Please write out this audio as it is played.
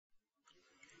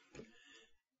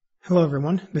Hello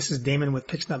everyone, this is Damon with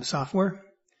Pixnub Software.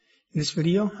 In this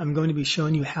video, I'm going to be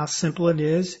showing you how simple it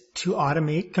is to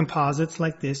automate composites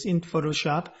like this in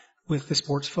Photoshop with the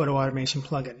Sports Photo Automation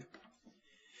plugin.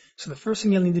 So the first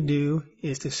thing you'll need to do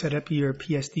is to set up your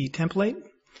PSD template.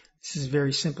 This is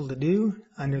very simple to do.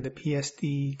 Under the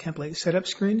PSD template setup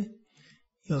screen,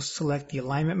 you'll select the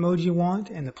alignment mode you want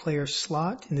and the player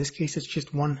slot. In this case, it's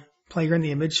just one player in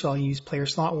the image, so I'll use player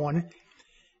slot 1.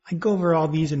 I go over all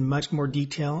these in much more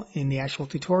detail in the actual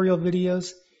tutorial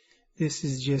videos. This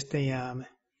is just a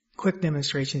quick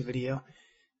demonstration video.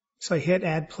 So I hit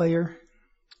Add Player,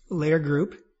 Layer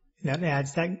Group, and that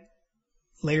adds that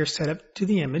layer setup to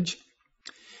the image.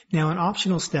 Now an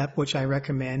optional step, which I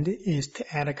recommend, is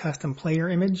to add a custom player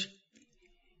image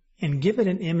and give it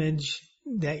an image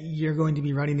that you're going to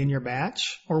be running in your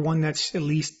batch, or one that's at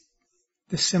least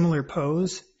the similar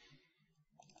pose.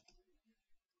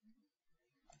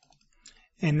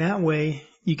 And that way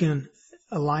you can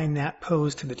align that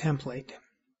pose to the template.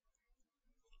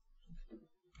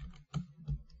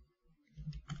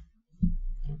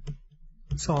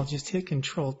 So I'll just hit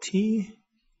Control T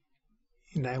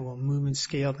and I will move and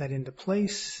scale that into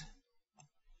place.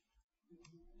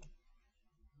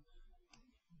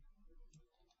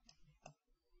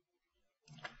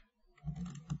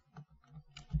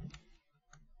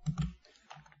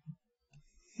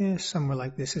 Yeah, somewhere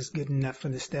like this is good enough for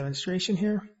this demonstration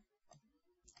here.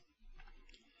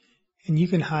 And you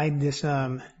can hide this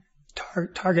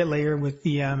target layer with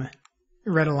the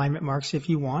red alignment marks if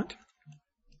you want.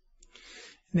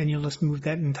 And then you'll just move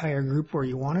that entire group where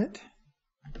you want it.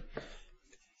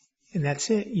 And that's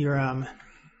it. Your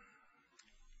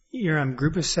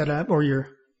group is set up, or your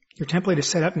template is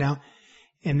set up now.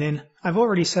 And then I've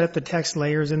already set up the text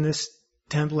layers in this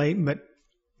template, but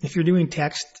if you're doing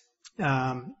text,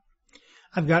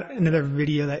 I've got another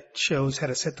video that shows how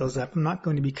to set those up. I'm not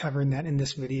going to be covering that in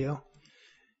this video.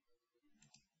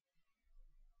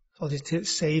 So I'll just hit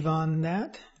save on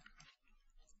that.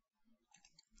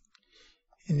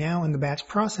 And now in the batch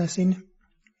processing,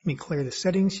 let me clear the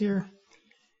settings here.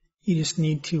 You just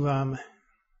need to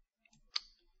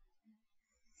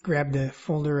grab the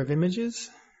folder of images.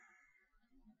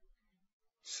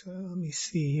 So let me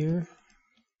see here.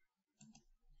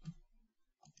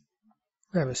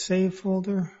 Grab a save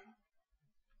folder.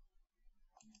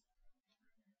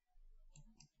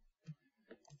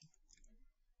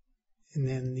 And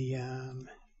then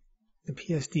the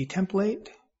PSD template.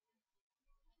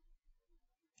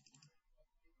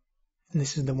 And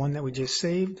this is the one that we just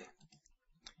saved.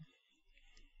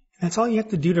 That's all you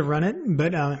have to do to run it,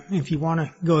 but if you want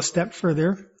to go a step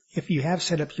further, if you have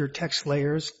set up your text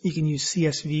layers, you can use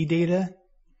CSV data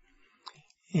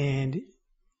and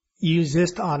use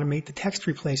this to automate the text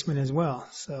replacement as well.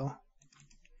 So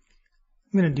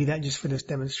I'm going to do that just for this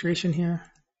demonstration here.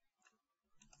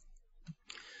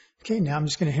 Okay, now I'm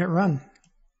just going to hit run.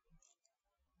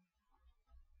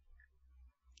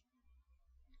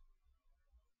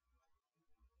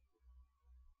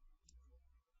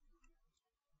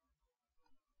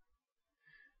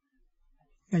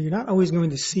 Now you're not always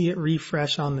going to see it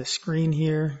refresh on the screen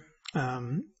here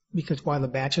because while the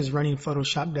batch is running,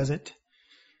 Photoshop doesn't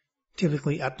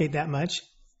typically update that much,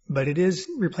 but it is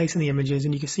replacing the images,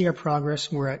 and you can see our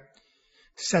progress. We're at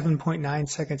 7.9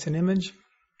 seconds an image.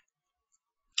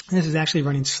 This is actually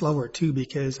running slower too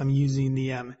because I'm using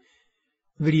the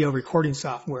video recording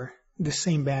software. This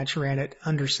same batch ran at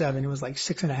under 7. It was like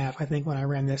 6.5, I think, when I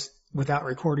ran this without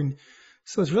recording.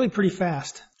 So it's really pretty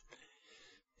fast.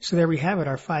 So there we have it.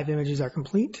 Our 5 images are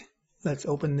complete. Let's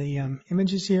open the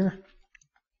images here.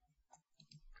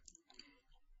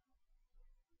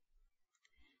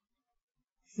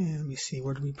 And let me see,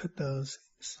 where do we put those?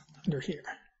 It's under here.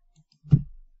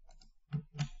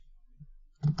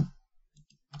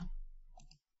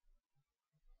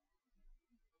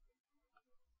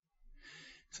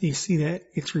 So you see that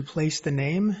it's replaced the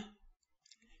name,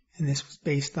 and this was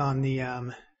based on the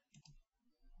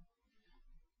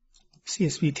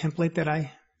CSV template that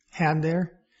I had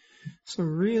there. So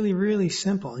really, really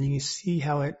simple. You can see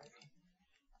how it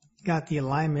got the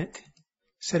alignment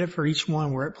set up for each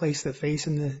one, where it placed the face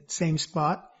in the same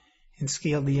spot and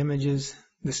scaled the images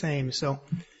the same. So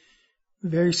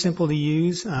very simple to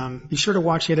use. Be sure to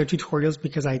watch the other tutorials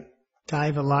because I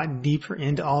dive a lot deeper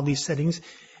into all these settings.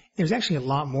 There's actually a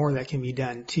lot more that can be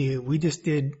done too. We just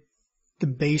did the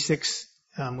basics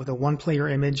with a one-player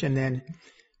image and then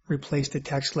replaced the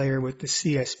text layer with the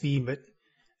CSV, but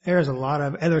there's a lot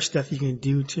of other stuff you can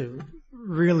do to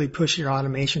really push your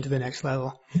automation to the next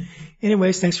level.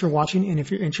 Anyways, thanks for watching, and if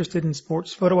you're interested in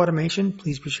sports photo automation,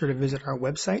 please be sure to visit our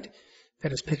website.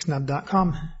 That is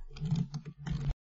pixnub.com.